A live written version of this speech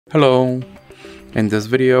Hello! In this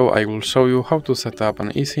video I will show you how to set up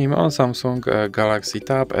an eSIM on Samsung Galaxy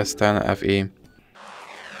Tab S10 FE.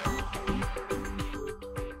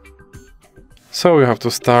 So you have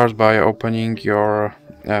to start by opening your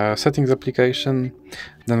settings application,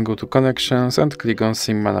 then go to connections and click on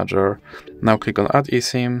SIM manager. Now click on add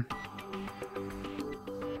eSIM.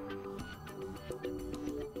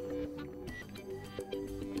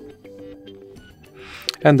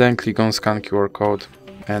 And then click on scan QR code.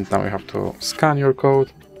 And now you have to scan your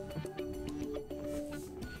code.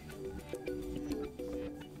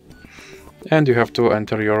 And you have to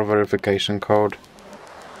enter your verification code.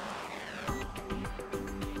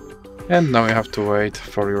 And now you have to wait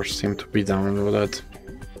for your SIM to be downloaded.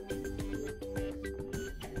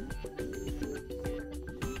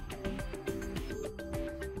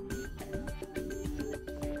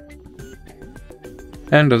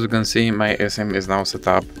 And as you can see, my eSIM is now set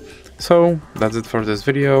up. So that's it for this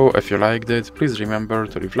video. If you liked it, please remember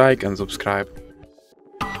to leave a like and subscribe.